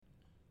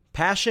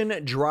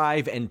Passion,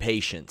 drive, and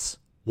patience.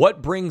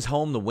 What brings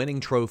home the winning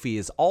trophy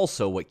is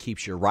also what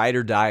keeps your ride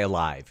or die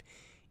alive.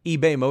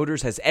 eBay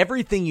Motors has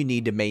everything you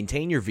need to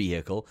maintain your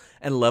vehicle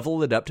and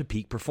level it up to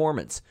peak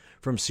performance.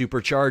 From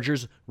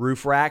superchargers,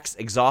 roof racks,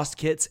 exhaust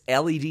kits,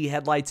 LED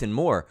headlights, and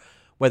more.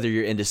 Whether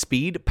you're into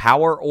speed,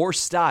 power, or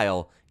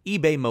style,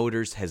 eBay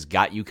Motors has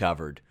got you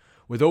covered.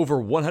 With over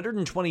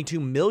 122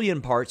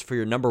 million parts for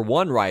your number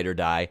one ride or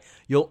die,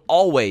 you'll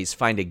always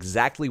find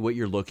exactly what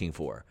you're looking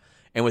for.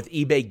 And with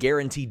eBay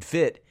Guaranteed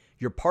Fit,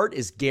 your part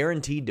is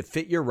guaranteed to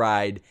fit your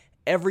ride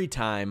every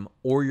time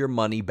or your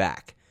money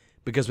back.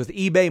 Because with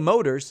eBay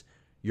Motors,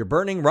 you're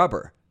burning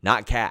rubber,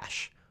 not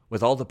cash.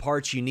 With all the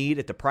parts you need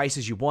at the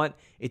prices you want,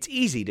 it's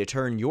easy to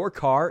turn your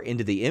car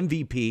into the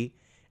MVP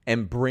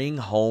and bring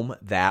home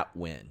that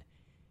win.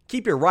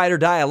 Keep your ride or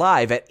die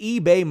alive at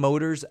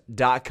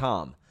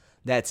ebaymotors.com.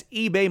 That's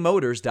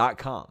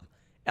ebaymotors.com.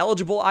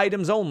 Eligible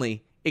items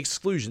only.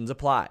 Exclusions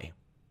apply.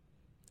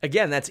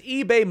 Again, that's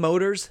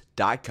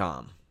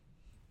ebaymotors.com.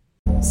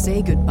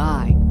 Say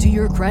goodbye to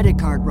your credit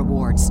card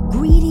rewards.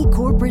 Greedy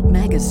corporate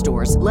mega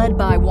stores, led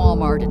by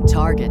Walmart and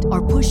Target,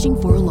 are pushing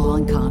for a law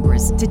in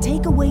Congress to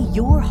take away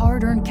your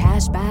hard-earned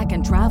cash back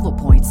and travel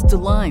points to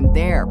line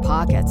their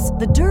pockets.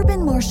 The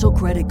Durbin-Marshall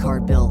credit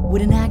card bill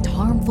would enact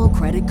harmful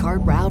credit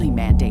card routing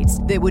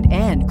mandates that would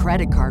end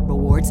credit card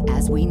rewards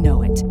as we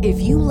know it. If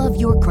you love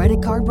your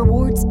credit card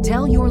rewards,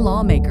 tell your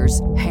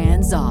lawmakers,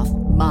 hands off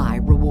my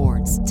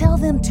rewards. Tell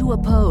them to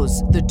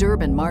oppose the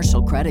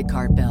Durbin-Marshall credit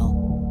card bill.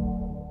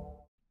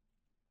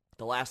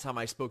 The last time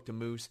I spoke to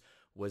Moose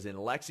was in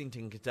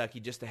Lexington, Kentucky,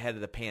 just ahead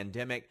of the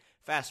pandemic.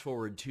 Fast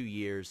forward 2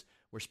 years,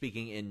 we're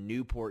speaking in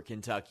Newport,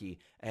 Kentucky,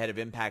 ahead of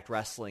Impact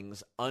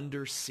Wrestling's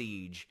Under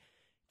Siege.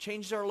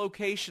 Changed our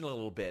location a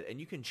little bit, and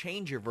you can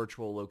change your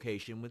virtual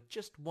location with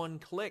just one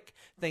click,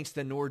 thanks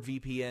to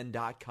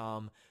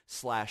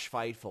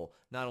nordvpn.com/Fightful.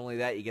 Not only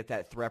that, you get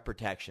that threat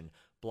protection,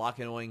 block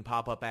annoying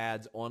pop-up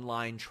ads,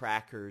 online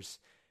trackers,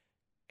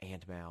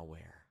 and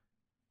malware.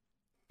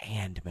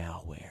 And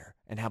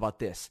how about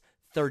this?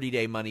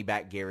 30-day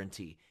money-back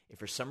guarantee. If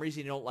for some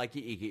reason you don't like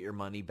it, you get your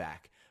money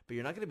back. But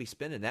you're not going to be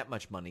spending that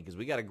much money because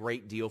we got a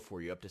great deal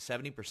for you, up to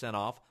 70%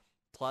 off,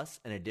 plus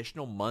an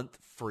additional month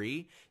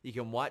free. You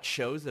can watch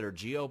shows that are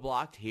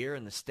geo-blocked here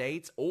in the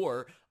States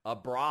or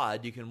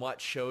abroad. You can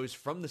watch shows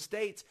from the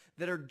States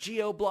that are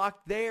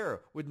geo-blocked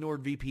there with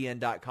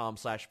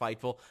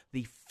nordvpn.com/Fightful,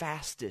 the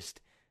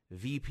fastest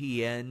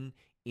VPN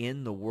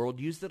in the world.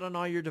 Use it on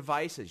all your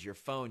devices, your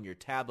phone, your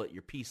tablet,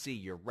 your PC,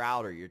 your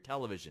router, your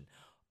television.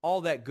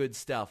 All that good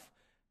stuff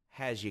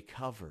has you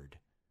covered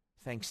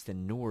thanks to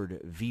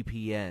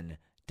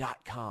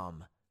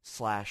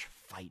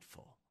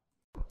nordvpn.com/Fightful.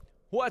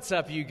 What's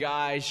up, you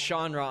guys?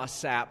 Sean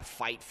Ross Sapp,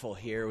 Fightful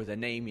here with a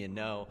name you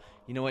know.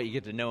 You know what? You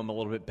get to know him a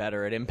little bit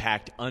better at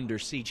Impact Under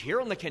Siege here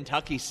on the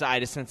Kentucky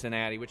side of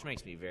Cincinnati, which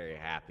makes me very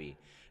happy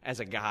as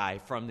a guy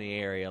from the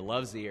area,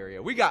 loves the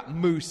area. We got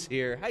Moose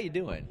here. How you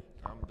doing?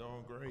 I'm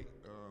doing great.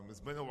 It's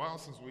been a while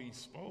since we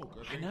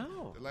spoke. I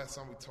know. The last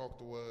time we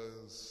talked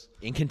was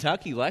in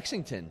Kentucky,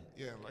 Lexington.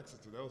 Yeah, in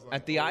Lexington. That was like,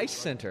 at the Ice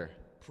Center.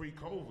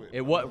 Pre-COVID.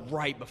 It was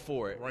right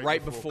before it.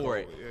 Right before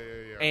it.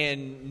 Yeah.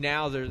 And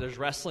now there's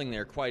wrestling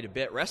there quite a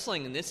bit.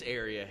 Wrestling in this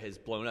area has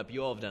blown up.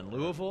 You all have done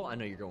Louisville. I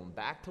know you're going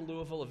back to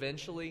Louisville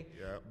eventually.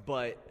 Yeah.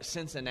 But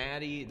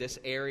Cincinnati, this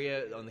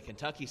area on the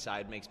Kentucky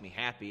side makes me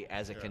happy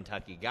as a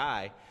Kentucky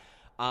guy.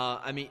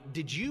 I mean,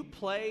 did you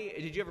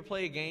ever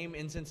play a game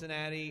in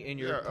Cincinnati in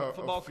your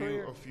football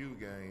career? A few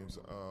games.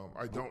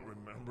 I don't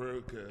remember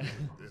because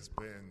it's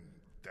been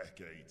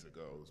decades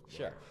ago.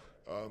 Sure.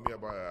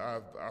 But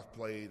I've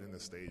played in the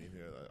stadium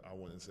here, I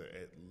wouldn't say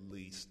at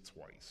least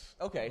twice.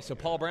 Okay, so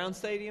Paul Brown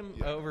Stadium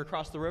over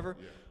across the river?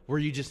 Yeah. Were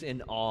you just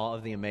in awe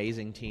of the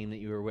amazing team that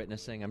you were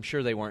witnessing? I'm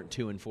sure they weren't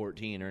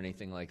 2-14 or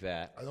anything like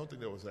that. I don't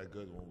think they was that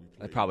good when we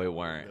played. They probably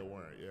weren't. They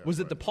weren't, yeah. Was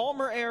it the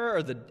Palmer era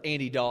or the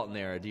Andy Dalton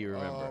era? Do you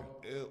remember?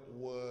 It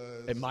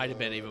was. It might have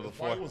been even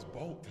before. It was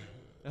both.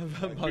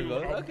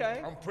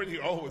 Okay. I'm pretty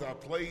old. I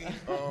played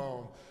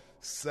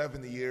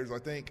 70 years. I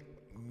think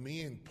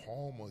me and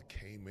Palmer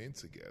came in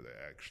together,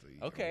 actually.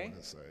 Okay. I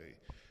want to say.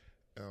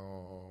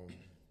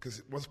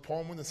 Because was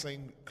Palmer in the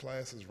same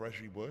class as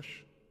Reggie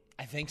Bush?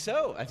 I think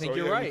so. I think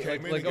you're right.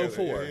 Like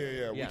 04.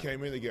 Yeah. We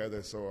came in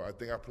together. So I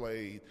think I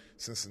played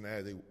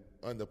Cincinnati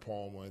under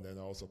Palmer and then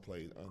also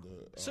played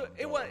under. So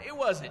it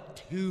wasn't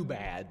too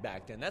bad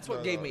back then. That's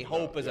what gave me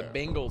hope as a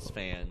Bengals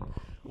fan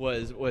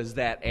was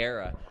that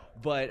era.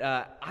 But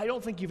I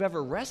don't think you've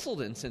ever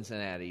wrestled in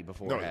Cincinnati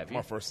before, have you? No,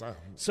 my first time.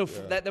 So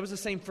that was the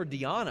same for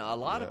Deanna. A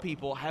lot of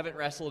people haven't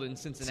wrestled in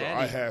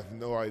Cincinnati. So I have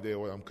no idea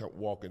what I'm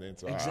walking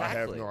into. Exactly. I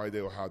have no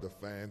idea how the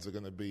fans are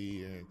going to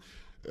be and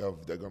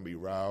if they're going to be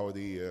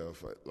rowdy,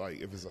 if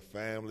it's a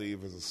family,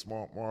 if it's a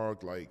smart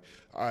mark.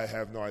 I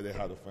have no idea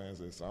how the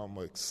fans are. So I'm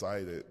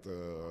excited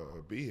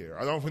to be here.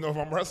 I don't even know if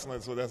I'm wrestling,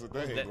 so that's the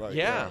thing.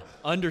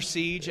 Under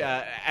Siege.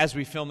 As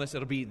we film this,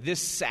 it'll be this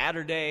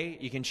Saturday.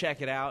 You can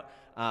check it out.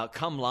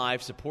 Come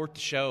live, support the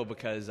show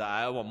because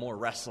I want more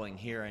wrestling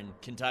here in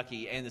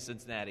Kentucky and the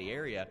Cincinnati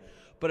area.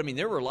 But, I mean,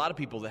 there were a lot of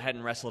people that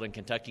hadn't wrestled in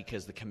Kentucky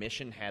because the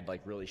commission had,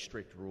 like, really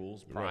strict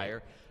rules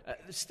prior. Right.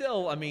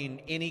 Still, I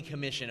mean, any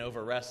commission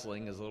over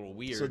wrestling is a little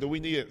weird. So do we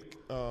need it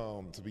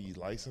to be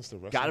licensed to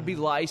wrestle? Got to be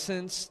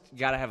licensed.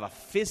 Got to have a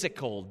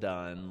physical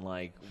done.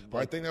 But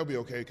I think that'll be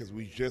okay because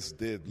we just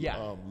did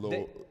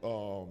Louisville.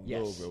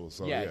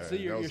 So, so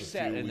you're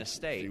set in the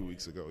state. A few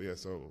weeks ago,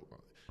 so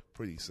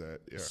pretty set,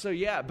 So,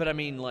 but I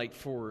mean, like,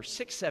 for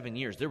 6-7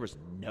 years, there was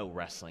no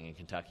wrestling in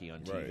Kentucky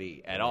on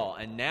TV at all.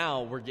 And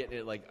now we're getting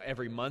it, like,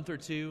 every month or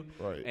two.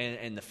 Right.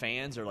 And the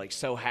fans are, like,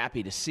 so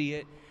happy to see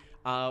it.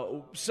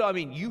 So, I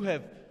mean, you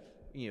have,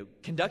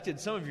 conducted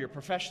some of your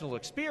professional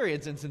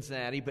experience in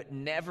Cincinnati, but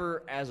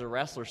never as a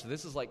wrestler. So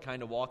this is like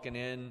kind of walking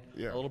in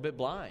a little bit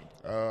blind.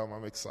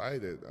 I'm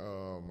excited.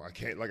 I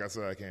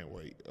can't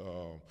wait.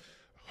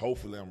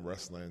 Hopefully I'm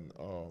wrestling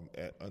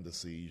at Under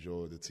Siege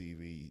or the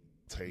TV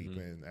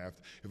taping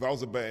after. If I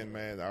was a betting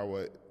man, I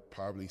would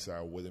probably say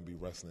I wouldn't be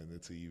wrestling the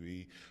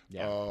TV.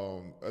 Yeah.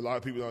 A lot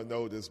of people don't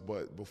know this,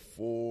 but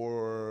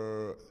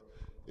before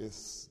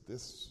this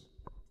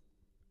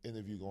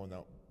interview going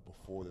out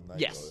before the night.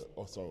 Yes.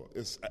 So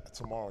it's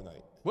tomorrow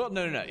night. Well,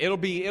 no. It'll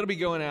be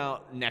going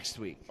out next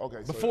week.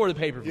 Okay. Before the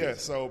pay-per-view. Yeah.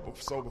 So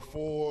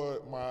before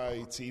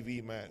my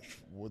TV match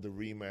with the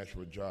rematch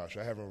with Josh,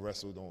 I haven't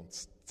wrestled on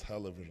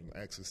television,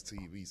 Access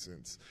TV,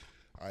 since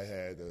I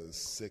had a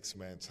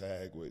 6-man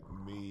tag with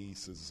me,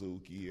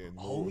 Suzuki, and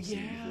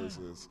Morrissey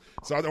versus.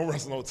 So I don't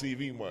wrestle on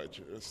TV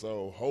much.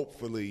 So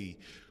hopefully,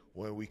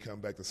 when we come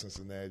back to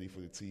Cincinnati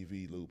for the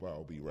TV loop,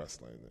 I'll be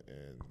wrestling.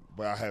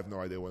 But I have no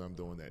idea what I'm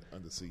doing at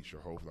Under Siege.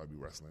 Hopefully, I'll be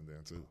wrestling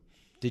there too.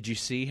 Did you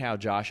see how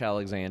Josh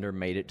Alexander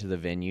made it to the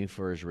venue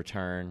for his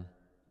return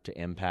to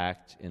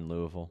Impact in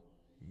Louisville?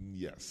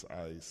 Yes,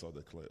 I saw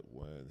the clip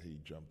when he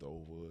jumped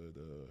over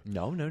the...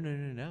 No.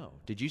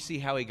 Did you see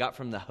how he got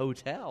from the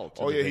hotel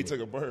to the venue? He took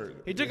a bird.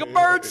 He took a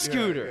bird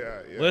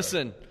scooter. Yeah.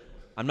 Listen,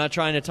 I'm not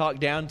trying to talk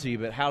down to you,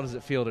 but how does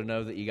it feel to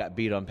know that you got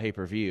beat on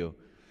pay-per-view?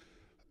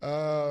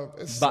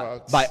 It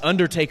sucks. By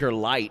Undertaker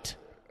Light.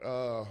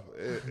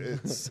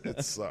 It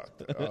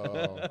sucked.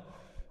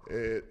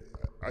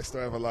 I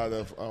still have a lot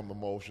of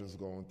emotions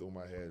going through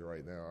my head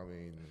right now. I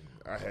mean,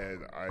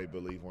 I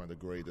believe, one of the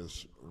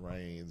greatest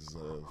reigns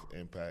of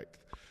Impact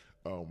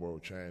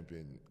World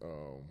Champion.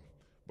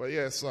 But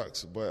yeah, it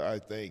sucks. But I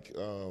think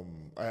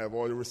I have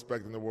all the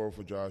respect in the world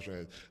for Josh.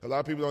 And a lot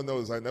of people don't know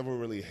this. I never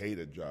really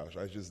hated Josh.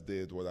 I just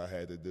did what I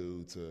had to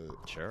do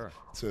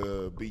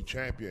to be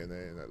champion.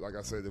 And like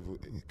I said,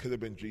 it could have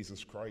been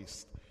Jesus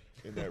Christ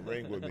in that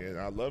ring with me. And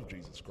I love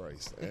Jesus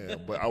Christ.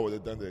 But I would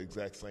have done the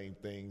exact same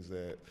things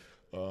that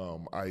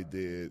I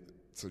did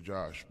to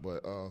Josh.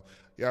 But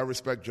I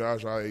respect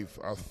Josh. I've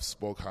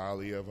spoke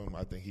highly of him.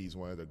 I think he's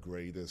one of the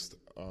greatest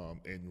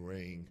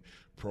in-ring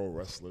pro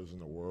wrestlers in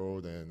the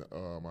world, and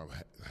I'm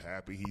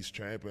happy he's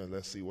champion.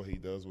 Let's see what he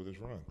does with his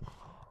run.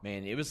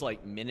 Man, it was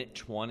like minute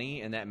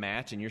 20 in that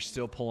match, and you're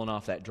still pulling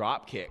off that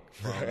drop kick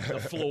from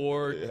the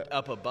floor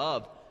up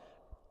above.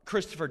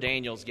 Christopher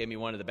Daniels gave me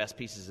one of the best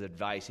pieces of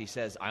advice. He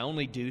says, I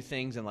only do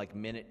things in like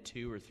minute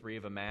 2 or 3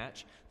 of a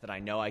match that I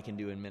know I can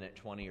do in minute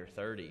 20 or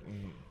 30.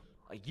 Mm-hmm.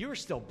 Like, you were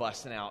still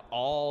busting out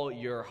all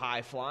your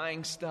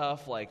high-flying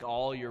stuff, like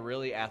all your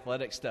really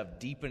athletic stuff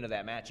deep into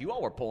that match. You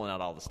all were pulling out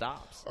all the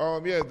stops.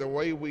 The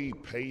way we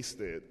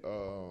paced it,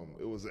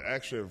 it was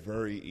actually a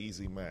very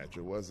easy match.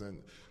 It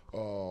wasn't,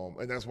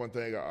 and that's one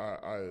thing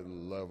I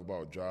love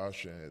about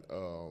Josh, and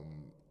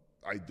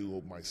I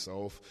do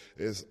myself,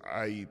 is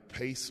I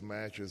pace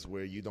matches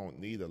where you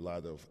don't need a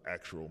lot of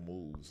actual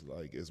moves.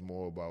 Like, it's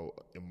more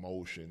about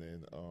emotion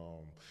and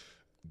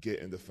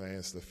getting the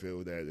fans to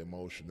feel that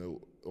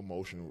emotional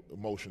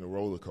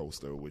roller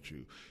coaster with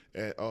you.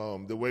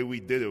 And the way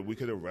we did it, we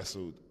could have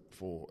wrestled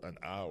for an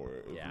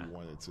hour if we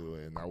wanted to,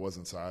 and I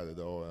wasn't tired at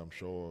all. I'm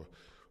sure.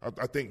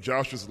 I think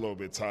Josh was a little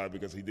bit tired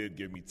because he did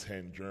give me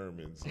 10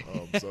 Germans.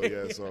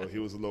 So he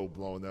was a little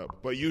blown up.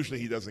 But usually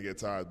he doesn't get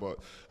tired. But,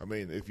 I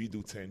mean, if you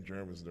do 10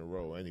 Germans in a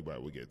row, anybody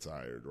would get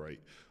tired, right?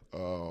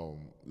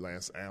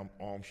 Lance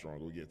Armstrong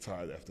will get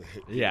tired after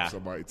hitting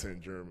somebody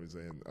 10 Germans,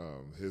 and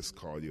his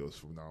cardio is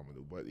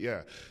phenomenal. But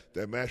yeah,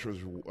 that match was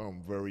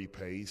very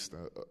paced,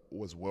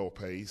 was well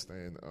paced,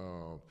 and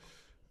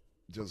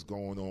just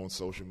going on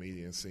social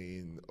media and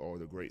seeing all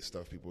the great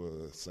stuff people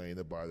are saying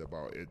about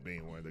it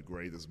being one of the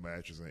greatest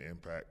matches in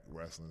Impact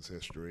Wrestling's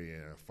history,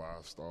 and a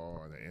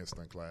 5-star and an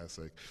instant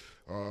classic.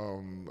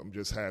 I'm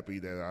just happy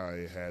that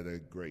I had a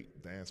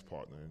great dance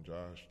partner in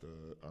Josh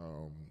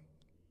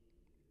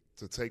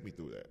to take me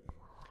through that.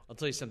 I'll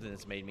tell you something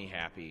that's made me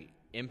happy.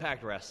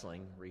 Impact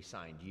Wrestling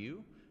re-signed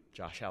you,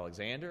 Josh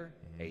Alexander,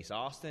 Ace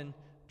Austin,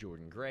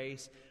 Jordan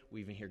Grace.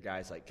 We even hear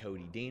guys like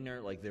Cody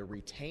Deaner. Like, they're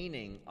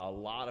retaining a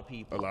lot of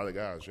people. A lot of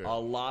guys, yeah. A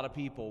lot of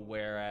people,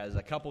 whereas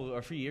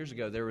a few years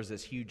ago, there was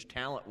this huge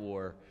talent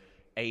war.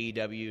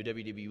 AEW,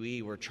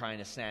 WWE were trying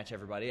to snatch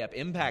everybody up.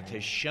 Impact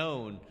has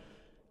shown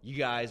you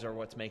guys are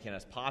what's making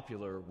us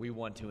popular. We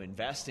want to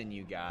invest in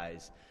you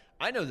guys.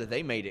 I know that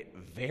they made it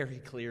very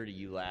clear to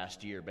you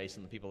last year, based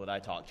on the people that I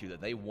talked to,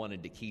 that they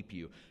wanted to keep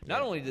you.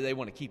 Not only did they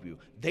want to keep you,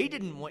 they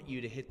didn't want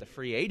you to hit the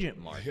free agent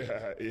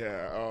market.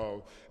 Yeah.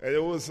 And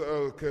it was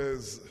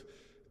because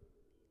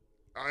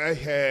I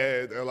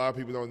had, a lot of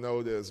people don't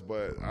know this,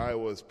 but I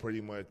was pretty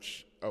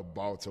much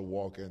about to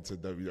walk into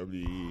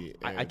WWE.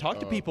 And, I talked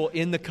to people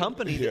in the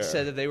company that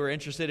said that they were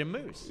interested in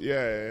Moose.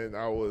 Yeah, and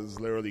I was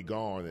literally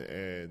gone.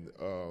 And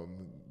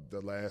the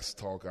last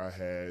talk I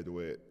had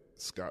with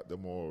Scott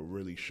D'Amore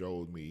really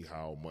showed me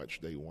how much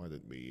they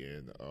wanted me.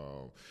 And,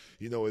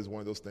 it's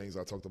one of those things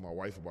I talked to my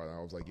wife about. And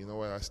I was like, you know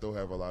what? I still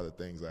have a lot of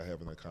things I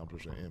haven't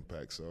accomplished in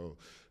Impact. So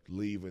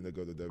leaving to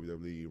go to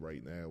WWE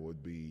right now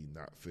would be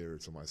not fair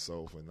to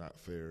myself and not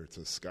fair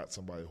to Scott,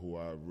 somebody who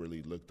I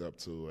really looked up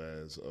to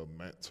as a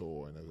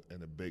mentor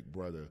and a big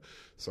brother.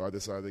 So I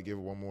decided to give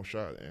it one more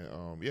shot. And,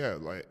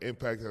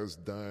 Impact has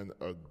done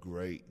a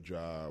great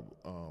job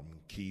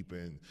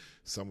keeping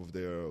some of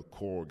their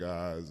core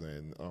guys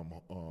and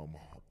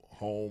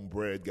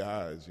homebred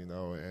guys,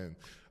 and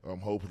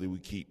hopefully we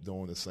keep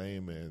doing the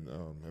same. And,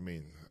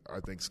 I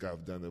think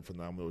Scott's done a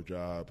phenomenal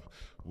job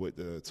with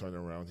the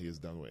turnaround he has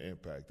done with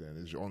Impact, and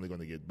it's only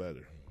going to get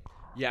better.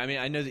 Yeah,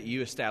 I know that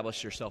you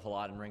established yourself a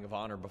lot in Ring of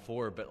Honor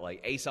before, but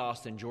like Ace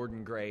Austin,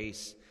 Jordan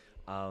Grace,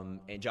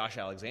 and Josh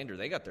Alexander,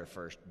 they got their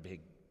first big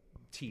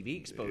TV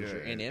exposure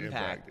in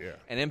Impact.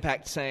 And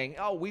Impact saying,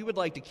 oh, we would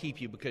like to keep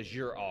you because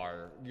you're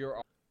our.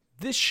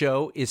 This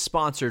show is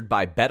sponsored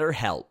by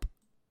BetterHelp.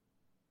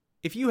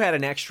 If you had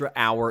an extra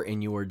hour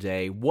in your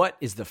day, what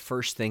is the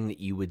first thing that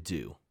you would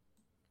do?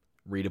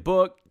 Read a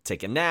book,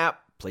 take a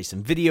nap, play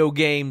some video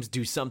games,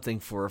 do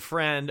something for a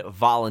friend,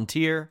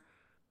 volunteer.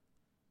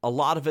 A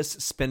lot of us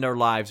spend our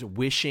lives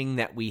wishing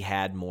that we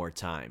had more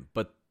time.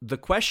 But the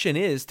question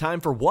is,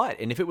 time for what?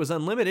 And if it was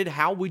unlimited,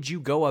 how would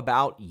you go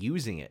about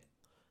using it?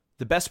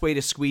 The best way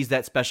to squeeze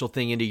that special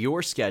thing into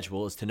your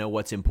schedule is to know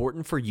what's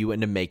important for you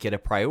and to make it a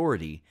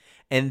priority.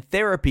 And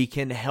therapy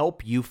can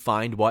help you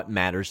find what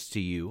matters to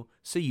you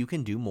so you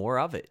can do more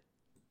of it.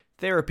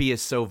 Therapy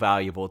is so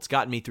valuable. It's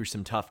gotten me through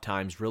some tough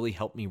times, really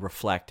helped me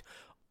reflect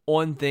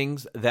on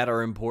things that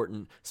are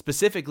important,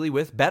 specifically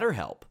with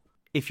BetterHelp.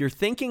 If you're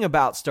thinking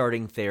about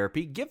starting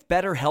therapy, give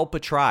BetterHelp a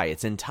try.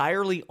 It's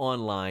entirely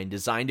online,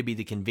 designed to be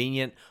the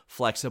convenient,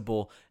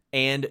 flexible,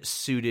 and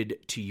suited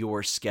to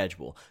your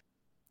schedule.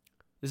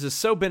 This is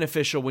so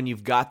beneficial when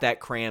you've got that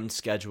crammed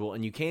schedule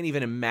and you can't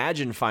even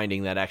imagine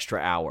finding that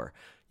extra hour.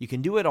 You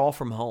can do it all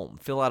from home.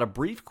 Fill out a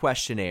brief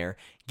questionnaire,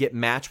 get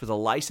matched with a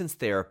licensed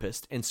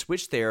therapist, and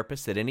switch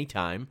therapists at any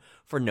time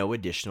for no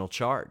additional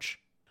charge.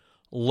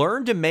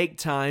 Learn to make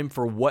time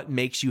for what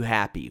makes you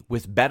happy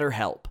with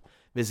BetterHelp.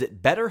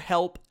 Visit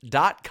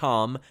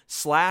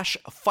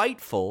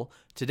BetterHelp.com/Fightful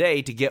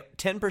today to get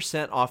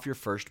 10% off your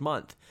first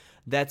month.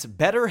 That's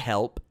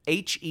BetterHelp,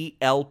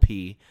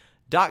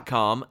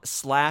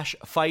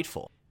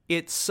 HELP.com/Fightful.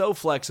 It's so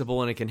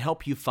flexible and it can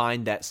help you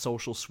find that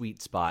social sweet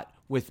spot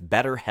with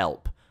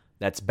BetterHelp.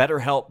 That's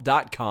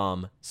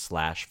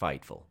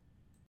BetterHelp.com/Fightful.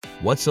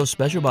 What's so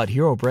special about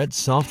Hero Bread's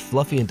soft,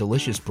 fluffy, and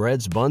delicious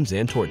breads, buns,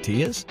 and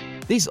tortillas?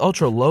 These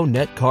ultra-low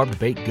net-carb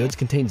baked goods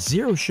contain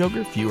zero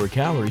sugar, fewer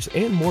calories,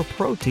 and more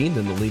protein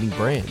than the leading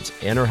brands,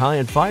 and are high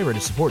in fiber to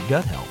support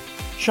gut health.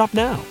 Shop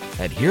now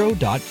at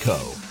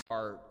Hero.co.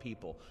 Our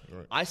people.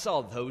 Right. I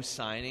saw those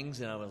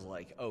signings and I was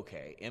like,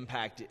 okay,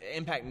 Impact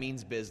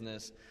means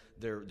business.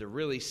 They're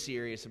really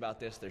serious about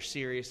this. They're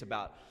serious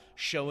about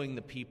showing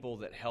the people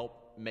that help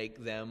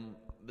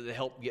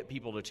get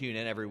people to tune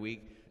in every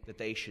week that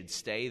they should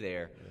stay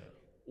there. Yeah.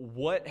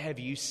 What have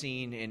you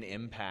seen in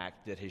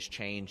Impact that has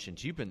changed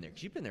since you've been there?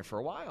 'Cause you've been there for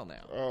a while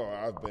now. Oh,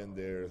 I've been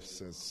there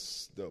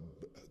since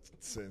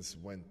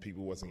when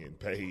people wasn't getting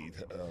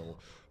paid.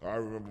 I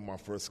remember my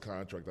first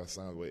contract I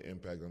signed with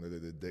Impact under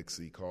the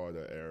Dixie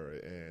Carter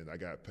era, and I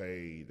got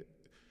paid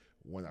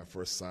when I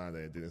first signed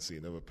it and didn't see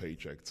another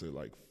paycheck till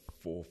like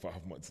 4 or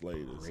 5 months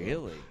later.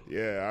 Really? So,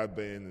 yeah, I've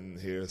been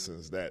here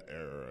since that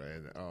era,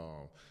 and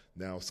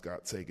now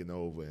Scott taking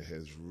over and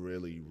has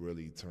really,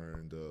 really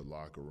turned the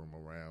locker room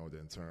around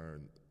and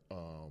turned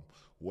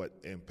what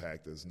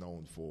Impact is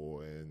known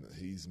for, and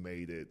he's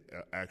made it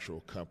an actual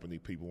company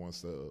people want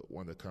to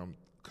come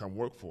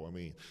work for.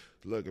 We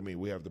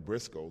have the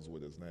Briscoes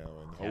with us now,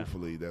 and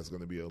hopefully that's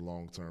going to be a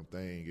long-term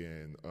thing,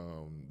 and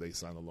they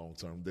sign a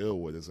long-term deal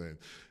with us, and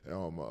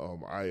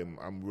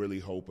I'm really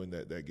hoping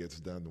that gets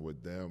done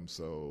with them.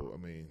 So,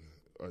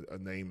 a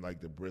name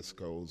like the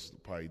Briscoes,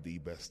 probably the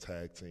best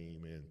tag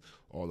team in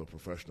all the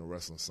professional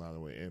wrestling,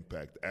 signing with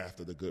Impact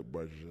after the Good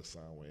Brothers just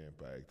signed with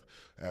Impact.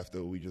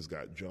 After we just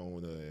got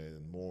Jonah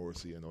and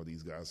Morrissey and all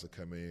these guys to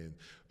come in,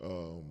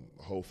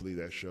 hopefully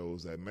that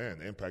shows that,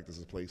 man, Impact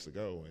is a place to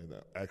go and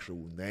the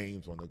actual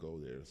names want to go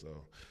there.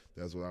 So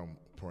that's what I'm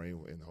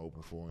praying and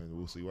hoping for, and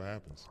we'll see what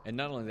happens. And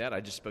not only that,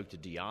 I just spoke to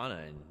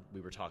Deanna, and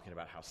we were talking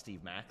about how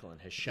Steve Macklin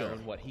has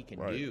shown what he can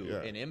do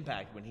in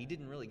Impact when he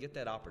didn't really get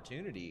that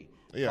opportunity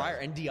prior.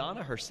 And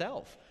Deanna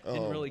herself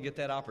didn't really get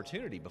that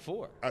opportunity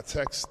before. I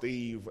text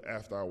Steve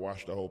after I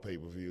watched the whole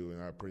pay-per-view,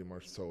 and I pretty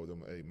much told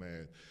him, hey,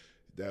 man,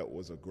 that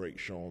was a great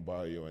showing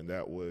by you, and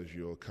that was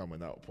your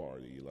coming out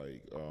party.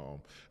 Like,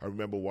 I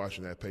remember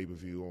watching that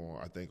pay-per-view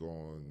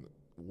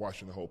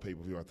watching the whole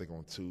pay-per-view, I think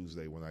on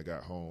Tuesday when I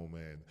got home,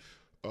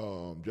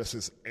 and just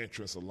his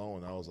entrance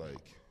alone, I was like,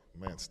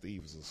 man,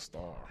 Steve is a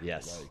star.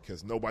 Yes.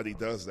 Because nobody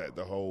does that,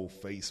 the whole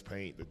face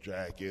paint, the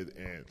jacket,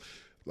 and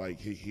like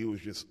he was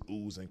just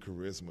oozing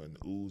charisma and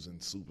oozing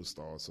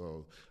superstar.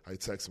 So I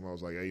texted him, I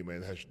was like, hey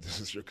man, this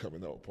is your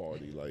coming out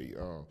party. Like,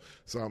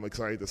 so I'm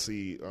excited to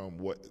see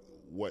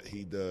what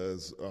he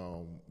does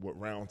with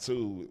round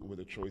 2 with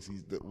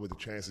the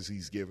chances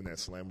he's given at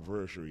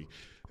Slammiversary,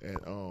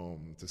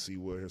 and to see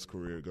where his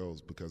career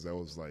goes, because that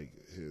was like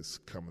his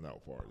coming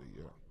out party.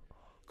 Yeah.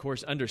 Of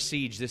course, Under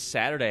Siege this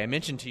Saturday. I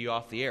mentioned to you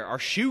off the air, our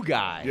shoe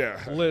guy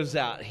lives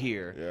out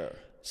here. Yeah.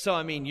 So,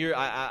 I mean,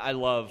 I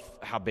love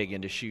how big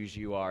into shoes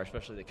you are,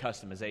 especially the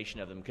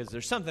customization of them, because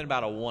there's something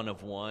about a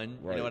one-of-one.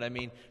 Right. You know what I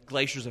mean?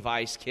 Glaciers of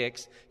Ice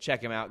Kicks.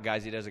 Check him out,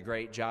 guys. He does a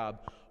great job.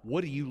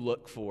 What do you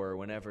look for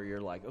whenever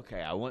you're like,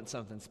 okay, I want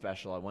something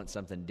special, I want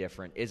something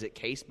different? Is it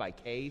case by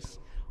case?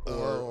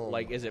 Or,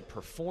 is it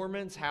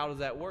performance? How does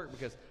that work?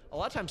 Because a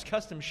lot of times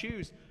custom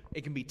shoes,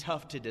 it can be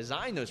tough to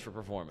design those for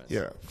performance.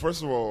 Yeah.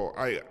 First of all,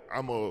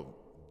 I'm a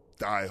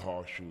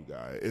die-hard shoe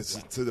guy.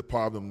 It's to the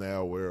problem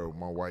now where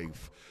my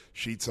wife,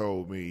 she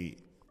told me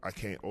I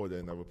can't order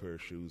another pair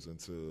of shoes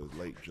until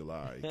late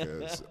July.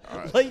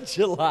 Late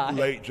July?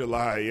 Late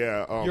July,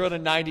 yeah. You're on a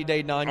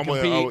 90-day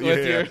non-compete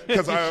with your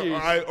because shoes.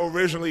 I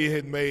originally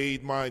had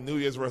made my New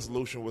Year's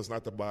resolution was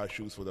not to buy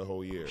shoes for the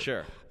whole year.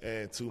 Sure.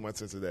 And 2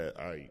 months into that,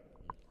 I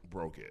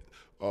broke it.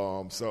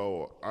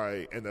 So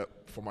I ended up,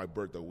 for my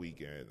birthday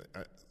weekend,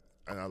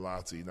 and I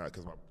lied to you, not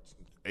because my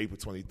April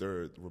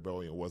 23rd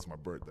Rebellion was my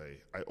birthday.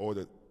 I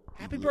ordered.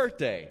 Happy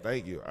birthday.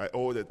 Thank you. I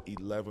ordered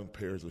 11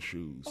 pairs of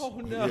shoes.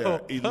 Oh, no.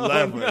 Yeah,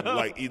 11. Oh, no.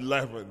 Like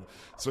 11.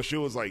 So she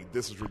was like,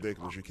 this is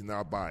ridiculous. You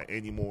cannot buy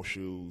any more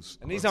shoes.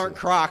 And these aren't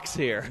Crocs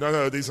here.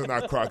 No, these are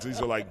not Crocs. These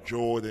are like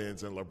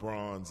Jordans and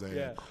LeBrons.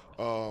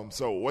 And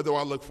so what do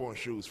I look for in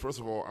shoes? First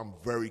of all,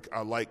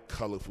 I like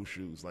colorful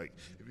shoes. Like,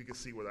 if you can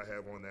see what I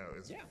have on now,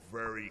 it's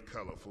very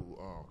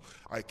colorful.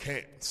 I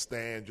can't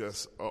stand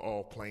just an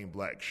all plain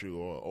black shoe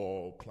or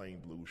all plain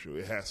blue shoe.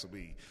 It has to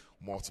be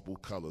multiple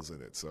colors in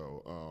it.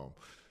 So,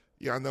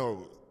 I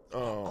know.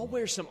 I'll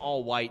wear some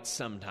all white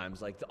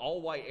sometimes, like the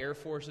all white Air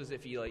Forces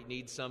if you like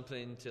need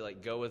something to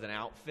like go with an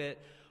outfit.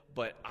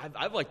 But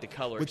I've liked the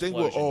color explosion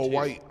with all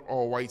too.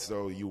 all whites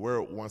though, you wear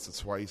it once or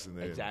twice and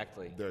then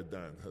exactly they're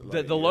done.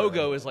 The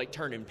logo is like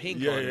turning pink.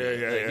 Yeah, on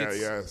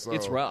yeah. So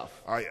it's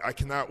rough. I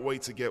cannot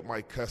wait to get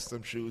my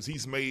custom shoes.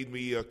 He's made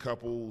me a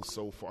couple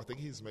so far. I think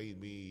he's made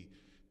me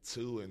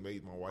 2 and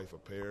made my wife a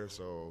pair.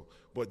 So,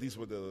 but these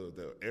were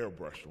the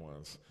airbrushed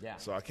ones. Yeah.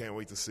 So I can't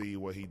wait to see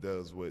what he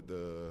does with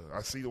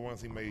I see the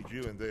ones he made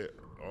you, and they're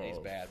these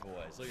bad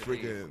boys. Look freaking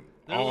at these.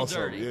 They're a little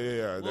awesome. dirty.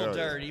 Yeah. A little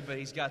dirty, but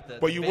he's got the.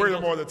 But you wear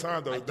them all the bengals.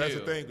 time, though. That's do.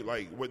 the thing.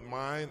 Like with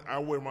mine, I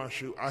wear my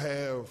shoe.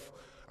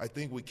 I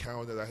think we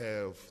counted. I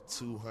have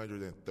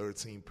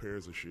 213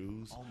 pairs of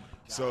shoes. Oh my God.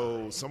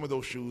 So some of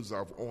those shoes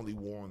I've only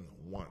worn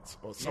once,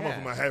 or some of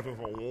them I haven't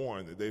even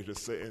worn. They're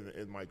just sitting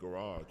in my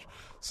garage.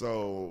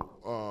 So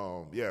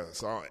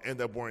so I'll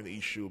end up wearing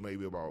each shoe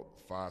maybe about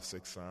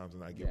 5-6 times,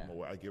 and I give them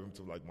away. I give them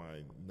to like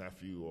my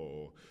nephew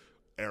or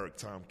Eric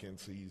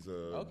Tompkins. He's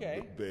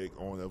a big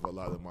owner of a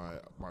lot of my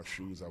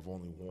shoes. I've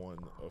only worn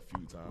a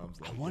few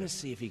times. I want to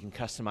see if he can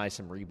customize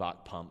some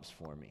Reebok pumps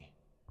for me.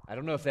 I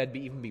don't know if that'd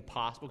even be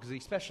possible because he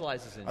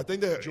specializes in. I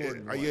think that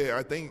Jordan.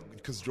 I think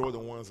because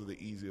Jordan 1s are the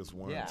easiest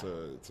one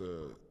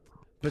to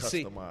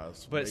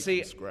customize. But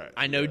see, scratch.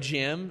 I know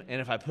Jim, and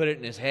if I put it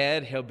in his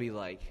head, he'll be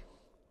like,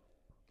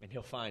 and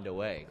he'll find a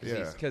way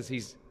because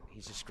he's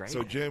just great.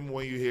 So Jim,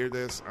 when you hear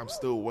this, I'm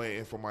still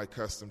waiting for my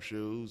custom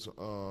shoes.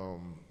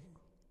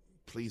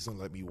 Please don't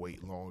let me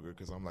wait longer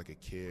because I'm like a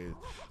kid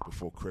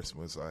before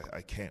Christmas.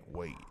 I can't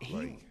wait.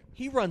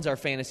 He runs our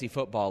fantasy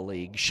football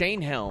league.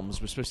 Shane Helms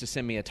was supposed to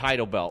send me a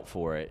title belt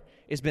for it.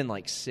 It's been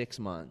like 6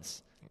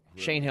 months.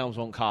 Really? Shane Helms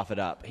won't cough it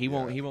up. He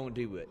won't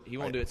do it. He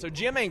won't do it. So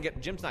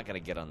Jim's not going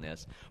to get on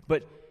this.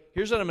 But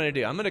here's what I'm going to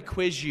do. I'm going to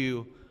quiz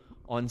you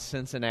on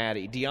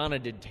Cincinnati.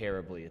 Deanna did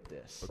terribly at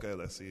this. Okay,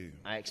 let's see.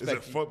 Is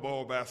it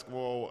football,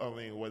 basketball? I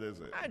mean, what is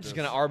it? I'm just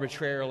going to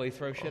arbitrarily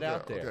throw shit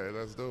out there. Okay,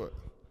 let's do it.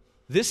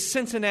 This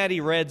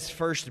Cincinnati Reds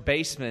first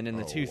baseman in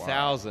the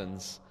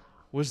 2000s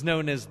was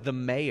known as the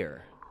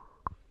Mayor.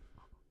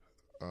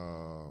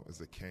 Is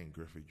it Ken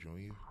Griffey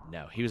Jr.?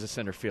 No, he was a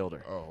center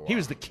fielder. Oh, wow. He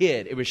was the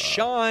kid. It was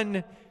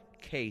Sean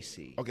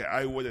Casey. Okay,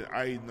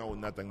 I know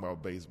nothing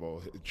about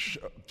baseball.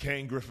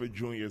 Ken Griffey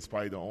Jr. is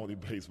probably the only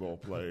baseball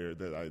player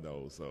that I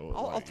know. So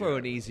I'll throw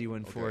an easy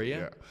one for you.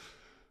 Yeah.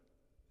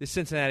 The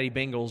Cincinnati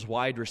Bengals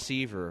wide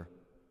receiver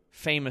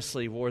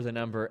famously wore the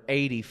number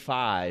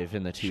 85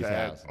 in the 2000s.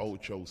 Chad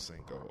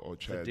Ochocinco or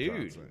Chad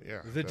Johnson.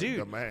 Yeah, the dude.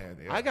 The man.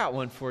 Yeah. I got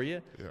one for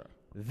you. Yeah.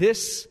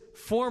 This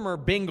former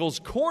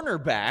Bengals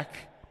cornerback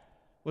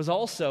was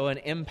also an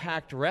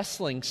Impact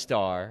Wrestling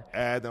star.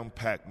 Adam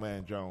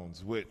Pacman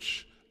Jones,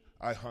 which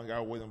I hung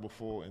out with him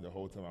before, and the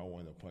whole time I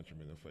wanted to punch him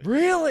in the face.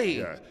 Really?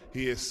 Yeah,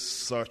 he is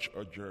such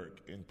a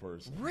jerk in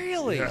person.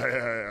 Really?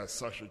 Yeah,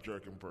 such a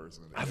jerk in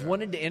person. I've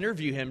wanted to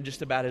interview him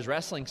just about his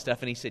wrestling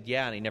stuff, and he said,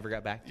 yeah, and he never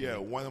got back to me. Yeah,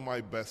 one of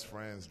my best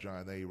friends,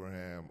 John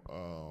Abraham,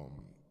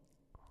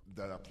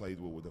 that I played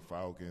with the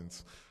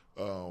Falcons,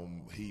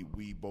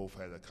 we both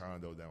had a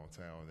condo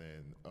downtown,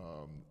 and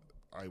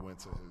I went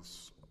to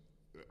his.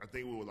 I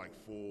think we were like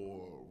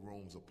 4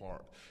 rooms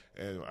apart,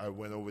 and I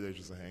went over there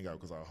just to hang out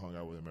because I hung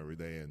out with him every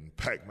day. And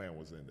Pacman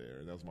was in there,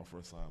 and that was my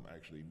first time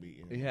actually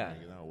meeting him,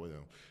 hanging out with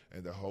him.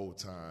 And the whole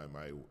time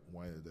I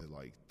wanted to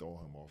like throw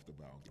him off the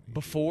balcony.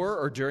 Before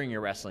or during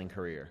your wrestling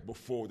career?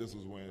 Before. This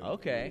was when we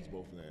was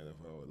both in the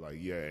NFL. Like,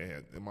 yeah,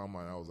 and in my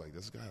mind I was like,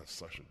 this guy is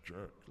such a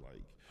jerk.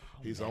 Like,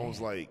 he's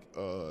almost like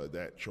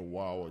that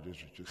Chihuahua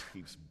just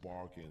keeps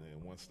barking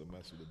and wants to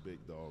mess with the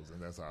big dogs,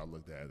 and that's how I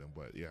looked at him.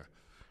 But yeah.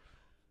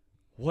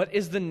 What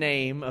is the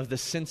name of the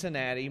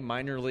Cincinnati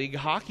minor league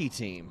hockey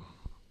team?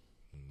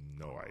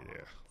 No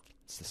idea.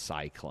 It's the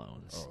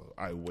Cyclones. Oh,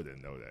 I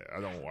wouldn't know that.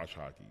 I don't watch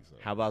hockey. So.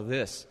 How about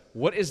this?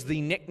 What is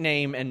the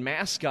nickname and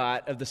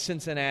mascot of the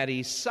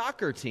Cincinnati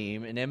soccer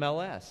team in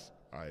MLS?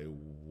 I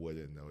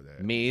wouldn't know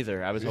that. Me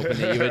either. I was hoping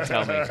that you would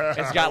tell me.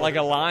 It's got like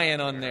a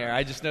lion on there.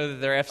 I just know that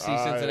they're FC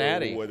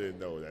Cincinnati. I wouldn't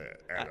know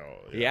that at all.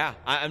 Yeah,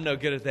 I'm no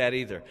good at that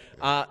either.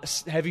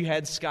 Have you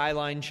had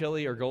Skyline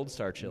chili or Gold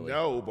Star chili?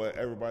 No, but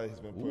everybody's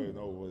been putting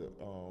over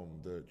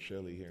the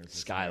chili here in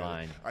Cincinnati.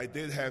 Skyline. I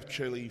did have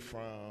chili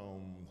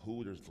from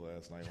Hooters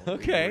last night.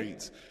 Okay.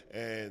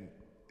 And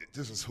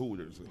this is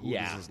Hooters.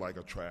 Hooters is like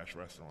a trash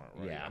restaurant,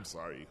 right? Yeah. I'm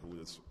sorry,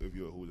 Hooters, if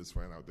you're a Hooters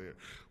fan out there.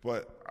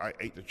 But I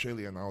ate the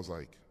chili, and I was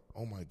like,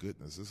 oh, my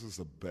goodness, this is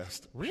the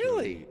best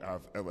chili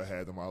I've ever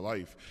had in my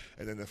life.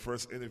 And then the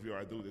first interview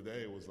I do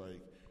today was like,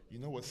 you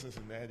know what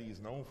Cincinnati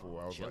is known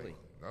for? I was like,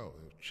 no,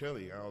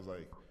 chili. I was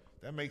like,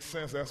 that makes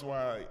sense. That's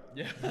why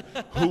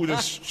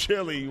Hooters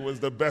chili was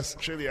the best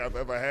chili I've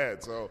ever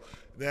had. So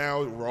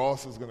now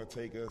Ross is going to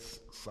take us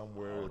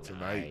somewhere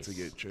tonight to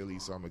get chili,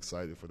 so I'm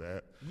excited for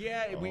that.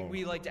 Yeah,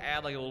 we like to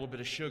add like a little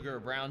bit of sugar,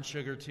 brown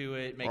sugar to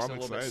it. Makes it a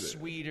little bit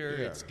sweeter.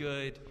 Yeah. It's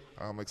good.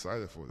 I'm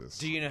excited for this.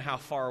 Do you know how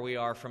far we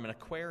are from an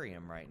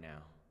aquarium right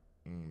now?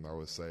 I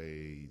would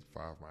say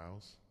 5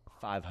 miles.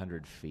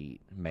 500 feet,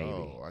 maybe.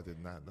 Oh, I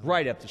did not know.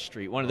 Right up the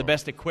street. One of the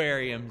best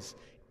aquariums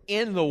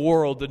in the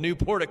world, the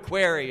Newport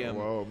Aquarium.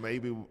 Well,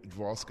 maybe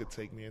Ross could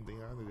take me and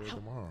Deanna there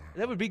tomorrow.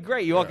 That would be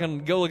great. You all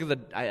can go look at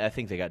I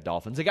think they got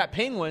dolphins. They got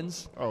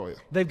penguins. Oh, yeah.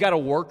 They've got a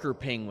worker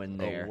penguin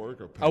there.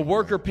 A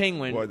worker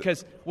penguin.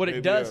 Because what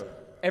it does,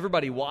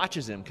 everybody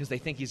watches him because they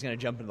think he's going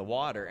to jump in the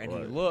water. And he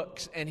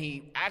looks, and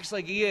he acts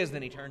like he is.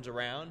 Then he turns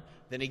around.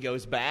 Then he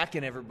goes back,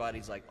 and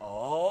everybody's like,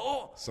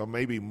 oh. So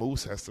maybe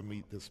Moose has to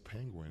meet this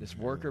penguin. This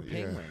worker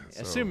penguin.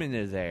 Assuming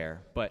they're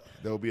there. But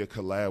there'll be a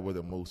collab with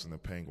a moose and a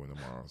penguin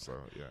tomorrow. So,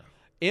 yeah.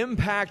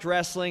 Impact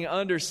Wrestling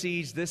Under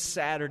Siege this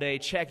Saturday.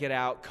 Check it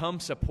out. Come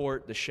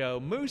support the show.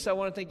 Moose, I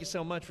want to thank you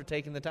so much for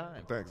taking the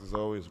time. Thanks. It's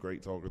always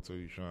great talking to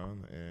you,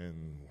 Sean.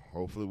 And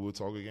hopefully we'll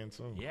talk again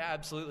soon. Yeah,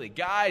 absolutely.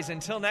 Guys,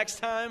 until next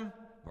time,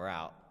 we're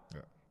out.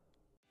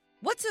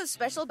 What's so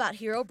special about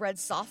Hero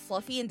Bread's soft,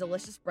 fluffy, and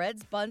delicious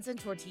breads, buns, and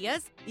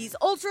tortillas? These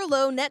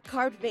ultra-low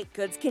net-carb baked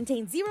goods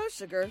contain 0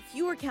 sugar,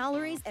 fewer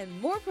calories,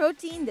 and more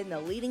protein than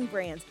the leading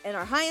brands, and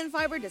are high in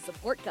fiber to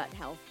support gut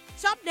health.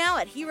 Shop now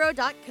at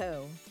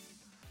Hero.co.